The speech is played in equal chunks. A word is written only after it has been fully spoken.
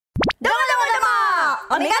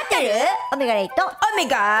おめがってるおめがレイとおめ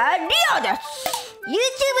がリオです。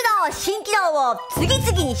 YouTube の新機能を次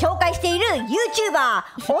々に紹介している YouTuber おめが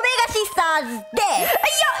シスターズで、新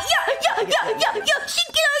機能よ。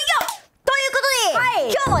ということ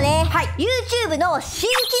で、今日もね、YouTube の新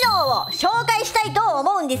機能を紹介したいと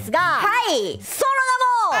思うんですが、その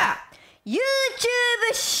名も YouTube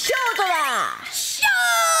ショートだ。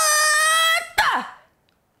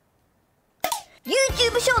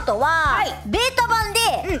YouTube ショートはベータ版で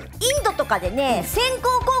インドとかでね先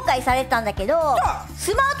行公開されてたんだけど、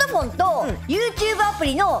スマートフォンと YouTube アプ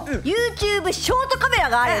リの YouTube ショートカメラ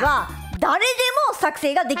があれば誰でも作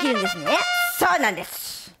成ができるんですね。そうなんで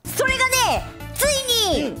す。それがねつ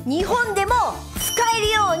いに日本でも使える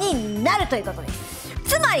ようになるということです。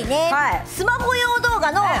つまりね、スマホ用動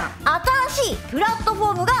画の新しいプラットフォ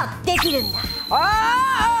ームができるんだ。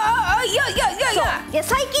いや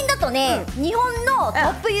最近だとね、日本のト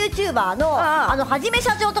ップ YouTuber のはじめ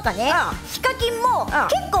社長とかね、ヒカキンも結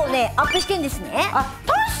構ねアップしてんですね。確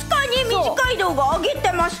かに短い動画上げ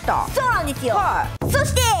てました。そうなんですよ。そ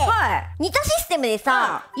して似たシステムで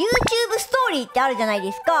さ YouTube ストーリーってあるじゃないで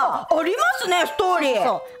すか。ありますね、ストーリー。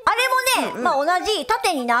そうあれもね、同じ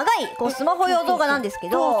縦に長いこうスマホ用動画なんですけ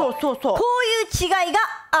ど、こういう違いが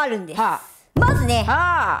あるんです。まずね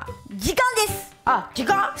時間です。時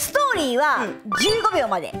間。ストーリーは15秒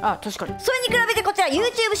まで。確かに。それに比べてこちら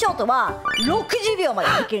YouTube ショートは60秒まで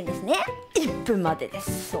できるんですね。1分までで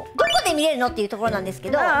す。どこで見れるのっていうところなんです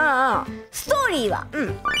けど、ストーリーは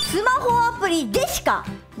スマホアプリでしか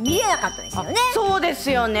見れなかったですよね。そうで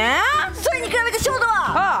すよね。それに比べてショート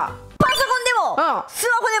はパソコンでもス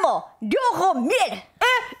マホでも両方見れる。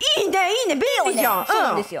いいね、便利じゃん。そう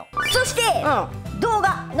なんですよ。そして動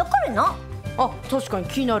画残るの？確かに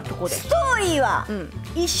気になるところで。ストーリーは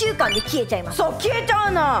1週間で消えちゃいます。そう、消えちゃ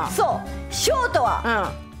うな。そうショート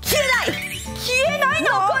は消えないの？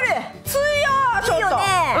残る。強いよね。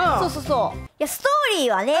そう。いやストーリ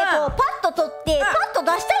ーはねこうパッと撮ってパッ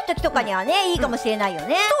と出したい時とかにはねいいかもしれないよ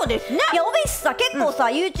ね。そうですね。いやオメシさ結構さ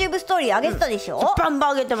YouTube ストーリー上げてたでしょ。バンバ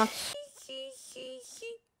ン上げてます。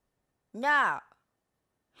なあ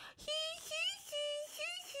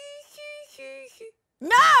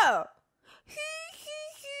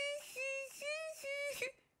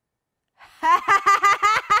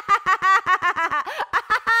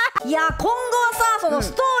いや今後はさその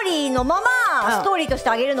ストーリーのままストーリーとして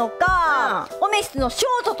あげるのか、オメシスのショ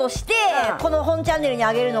ートとしてこの本チャンネルに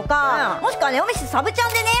あげるのか、もしくはねオメシスサブチャ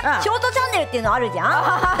ンでねショートチャンネルっていうのあるじゃん。だ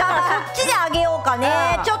からそっちであげようか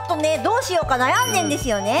ね。ちょっとねどうしようか悩んでんです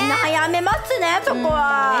よね。悩めますね、そこ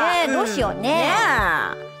は。どうしようね。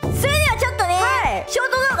それではちょっとねショー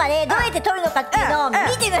ト動画ねどうやって撮るのかっていうのを見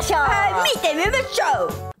てみましょう。見てみましょ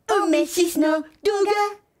う。オメシスの動画で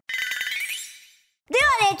は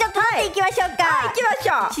ねちょっと撮っていきましょうか。行きまし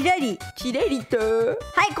ょう。チラリとこちらね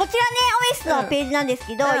オメシスのページなんです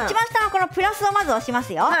けど、一番下のこのプラスをまず押しま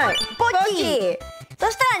すよ。ポチ。そ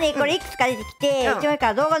したらねこれいくつか出てきて、一番上か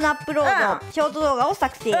ら動画のアップロード、ショート動画を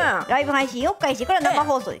作成、ライブ配信を開始。これは生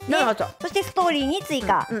放送ですね。そしてストーリーに追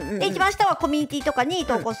加で、一番下はコミュニティとかに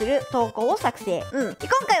投稿する投稿を作成で、今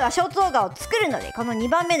回はショート動画を作るのでこの2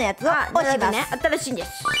番目のやつを押します。新しいんで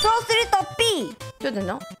す。そうすると P ちょっと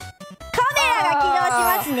のカメラが起動し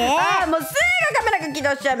ますね。もうすぐカメラが起動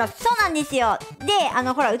しちゃいます。そうなんですよ。で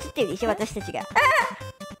ほら映ってるでしょ私たちが。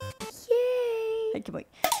キモい。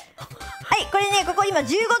これねここ今15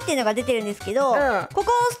っていうのが出てるんですけど、ここを押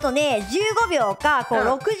すとね15秒かこう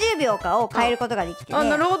60秒かを変えることができてね。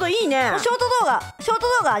なるほど、いいね。ショート動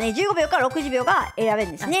画はね15秒から60秒が選べる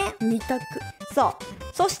んですね。見たく。そ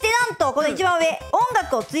してなんとこの一番上音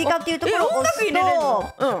楽を追加っていうところを押すと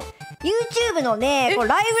YouTube のねこう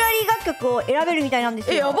ライブラリー楽曲を選べるみたいなんで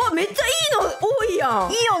すよ。やば、めっちゃいいの多いや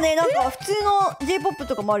ん。いいよね。なんか普通の J-POP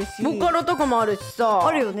とかもあるしボカロとかもあるしさ。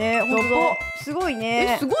あるよね。ほんとだ、すごい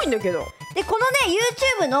ね。すごいんだけど。でこのね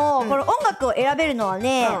YouTube のこの音楽を選べるのは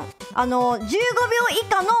ね15秒以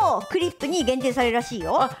下のクリップに限定されるらしい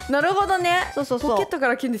よ。なるほどね。そう。ポケットか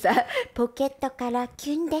らキュンです。ポケットから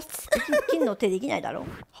キュンです。キュンの手できないだろう。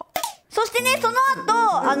そしてねその後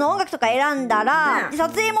音楽とか選んだら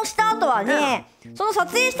撮影もした後はねその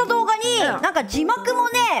撮影した動画になんか字幕も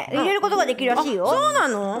ね入れることができるらしいよ。そうな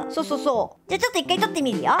の？そう。じゃあちょっと一回撮って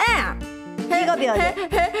みるよ。15秒で。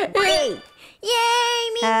イエーイ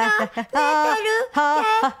みんな寝てる。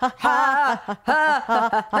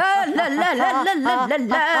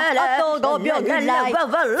あと5秒ぐらい。5、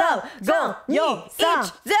4、3、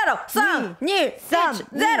2、3、2、1、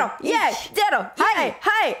0、イエーイ、0。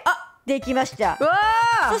できました。そした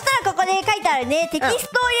らここで書いてあるねテキストを入れる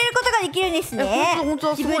ことができるんですね。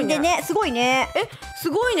自分でね。すごいね。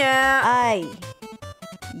すごいね。はい。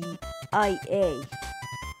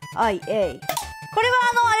これは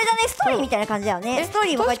あれだね、ストーリーみたいな感じだよね。ストー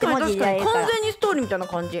リーもこうやって文字でやれるから、完全にストーリーみたいな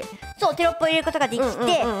感じ。そう、テロップを入れることができ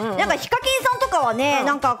て、なんかヒカキンさんとかはね、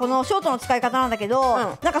なんかこのショートの使い方なんだけど、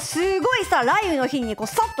なんかすごいさ、雷雨の日にこう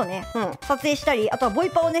さっとね、撮影したり、あとはボイ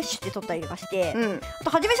パをねシュッて撮ったりとかして、あと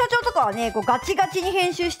はじめ社長とかはね、こうガチガチに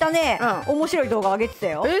編集したね、面白い動画上げてた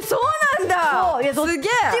よ。そうなんだ。そう、いや、どっちもさ、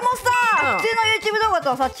普通の YouTube 動画と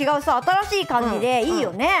はさ違うさ、新しい感じでいい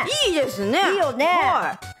よね。いいですね。いいよね。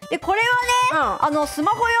でこれはね、ス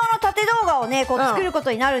マホ用の縦動画をねこう作るこ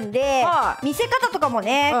とになるんで、見せ方とかも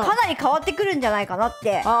ねかなり変わってくるんじゃないかなっ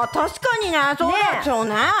て。確かにね、そうだよ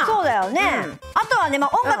ね。そうだよね。あとはね、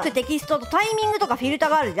音楽、テキストとタイミングとかフィルター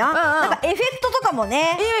があるじゃん。なんかエフェクトとかも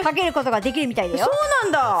ねかけることができるみたいだよ。そ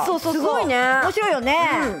うなんだ。そうそうそう、すごいね。面白いよ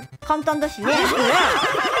ね。簡単だしね。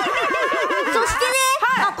そしてね、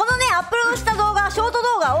このねアップロードした動画、ショート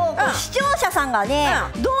動画を視聴者さんがね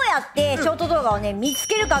どうやってショート動画をね見つ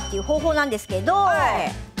けるかっていう方法なんですけど、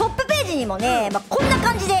トップページにもねこんな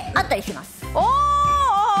感じであったりします。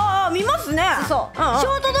見ますね。そう、ショ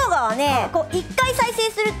ート動画はねこう1回再生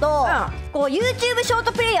するとこう YouTube ショー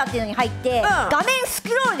トプレイヤーっていうのに入って画面スク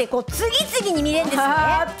ロールでこう次々に見れるんですね。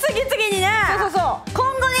次々にね。そうそうそう。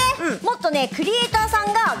今後ねもっとねクリエイターさ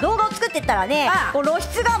んが動画を作っていったらねこう露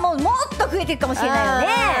出がもっと増えていくかもしれな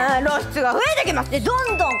いよね。露出が増えてきます。でど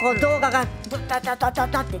んどんこう動画がドタタタタ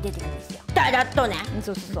タって出てくるんですよ。だっとね。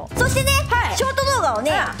そうそうそう。そしてねショート動画を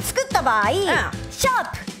ね作った場合シャ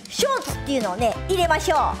ープショーツっていうのをね入れま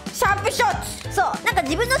しょう。シャープショーツ。そう、なんか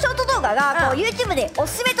自分のショート動画がこう YouTube でお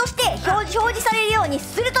すすめとして表示されるように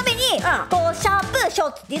するためにこうシャープショ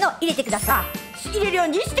ーツっていうのを入れてください。入れるよう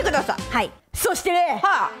にしてください。はい。そしてね、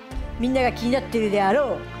みんなが気になってるであ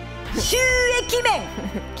ろう収益面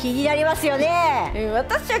気になりますよね。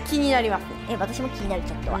私は気になります。私も気になる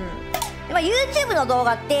ちょっとは。YouTube の動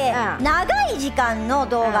画って長い時間の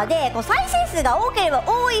動画でこう再生数が多ければ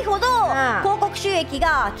多いほど広告収益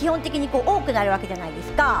が基本的にこう多くなるわけじゃないで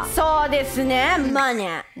すか。そうですね。まあ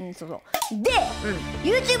ね。そうそう。で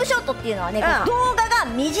YouTube ショートっていうのはね動画が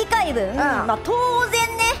短い分当然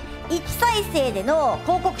ね1再生での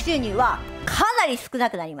広告収入はかなり少な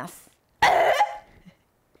くなります。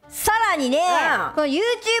さらにね、この YouTube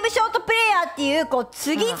ショートプレイヤーっていうこう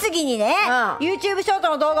次々にね、YouTube ショート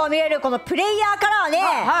の動画を見れるこのプレイヤーからはね、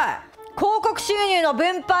広告収入の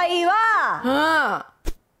分配は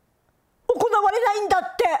行われないんだ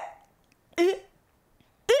って。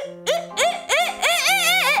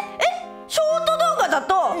ショート動画だ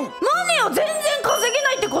とマネーを全然稼げ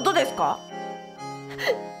ないってことですか？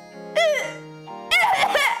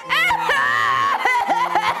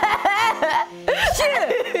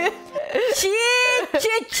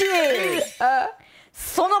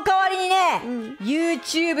その代わりにね、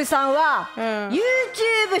YouTube さんは、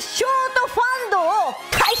YouTube ショートファンドを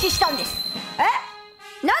開始したんです。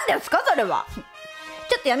何ですかそれは。ちょっ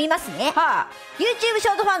と読みますね。YouTube シ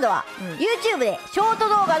ョートファンドは、YouTube でショート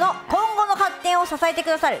動画の今後の発展を支えてく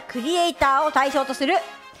ださるクリエイターを対象とする1億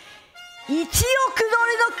ドルの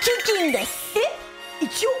基金です。1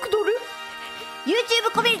億ドル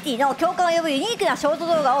YouTube コミュニティの共感を呼ぶユニークなショート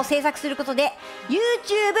動画を制作することで YouTube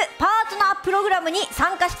パートナープログラムに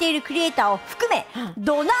参加しているクリエイターを含め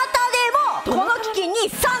どなたでもこの基金に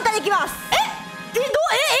参加できます。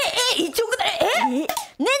1億ドル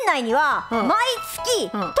年内には毎月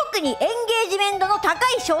特にエンゲージメントの高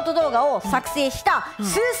いショート動画を作成した数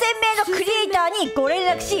千名のクリエイターにご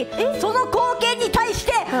連絡しその貢献に対し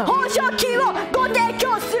て報奨金をご提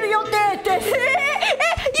供する予定です。1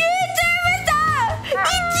億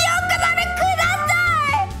ドルくださ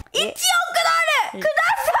い。1億ドルくだ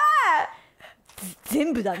さい。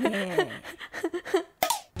全部だね。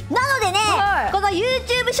なのでね、この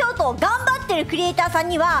YouTube ショートを頑張ってるクリエイターさん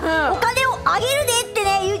にはお金をあげるでって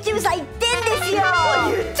ね YouTube さん言ってんですよ。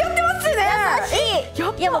言っちゃってますね。優し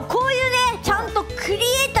い。いやもうこういうねちゃんとクリエ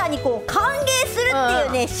イターにこう歓迎するってい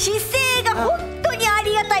うね姿勢が本当にあ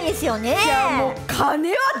りがたいですよね。いやもう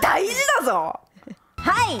金は大事だぞ。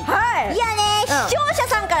いやね視聴者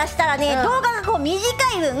さんからしたらね動画がこう短い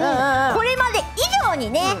分これまで以上に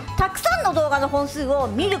ねたくさんの動画の本数を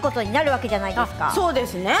見ることになるわけじゃないですか。そうで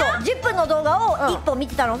すね。10分の動画を1本見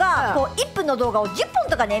てたのがこう1分の動画を10本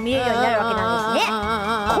とかね見れるようになるわけなんですね。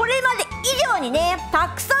これまで以上にねた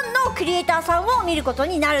くさんのクリエイターさんを見ること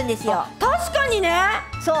になるんですよ。確かにね。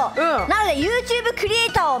そうなので YouTube クリエイ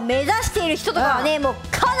ターを目指している人とかはねもう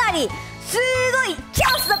かなりすごいチ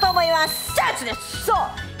ャンスだと思います。チャンスです。そう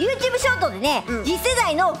YouTube ショートでね次世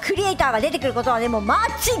代のクリエイターが出てくることはねもう間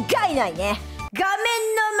違いないね。画面の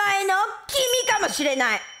前の君かもしれ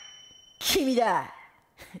ない。君だ。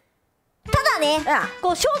ただね、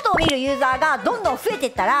こうショートを見るユーザーがどんどん増えて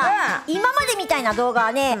ったら、今までみたいな動画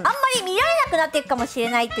はね、あんまり見られなくなっていくかもしれ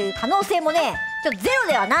ないという可能性もねちょっとゼ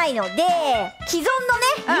ロではないので、既存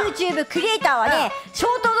のね YouTube クリエイターはねショ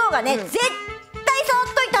ート動画ね絶対触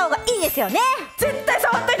っといた方がいいですよね。絶対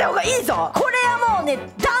触っといた方がいいぞ。これはもうね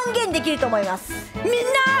断言できると思います。みん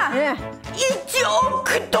な、1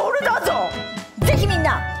億ドルだぞ。ぜひみん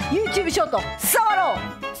な YouTube ショート触ろ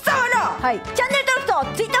う。はい、チャンネル登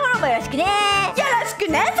録と Twitter フォローもよろしくね。よろし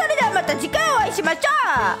くね。それではまた次回お会いしましょ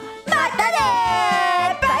う。またねー。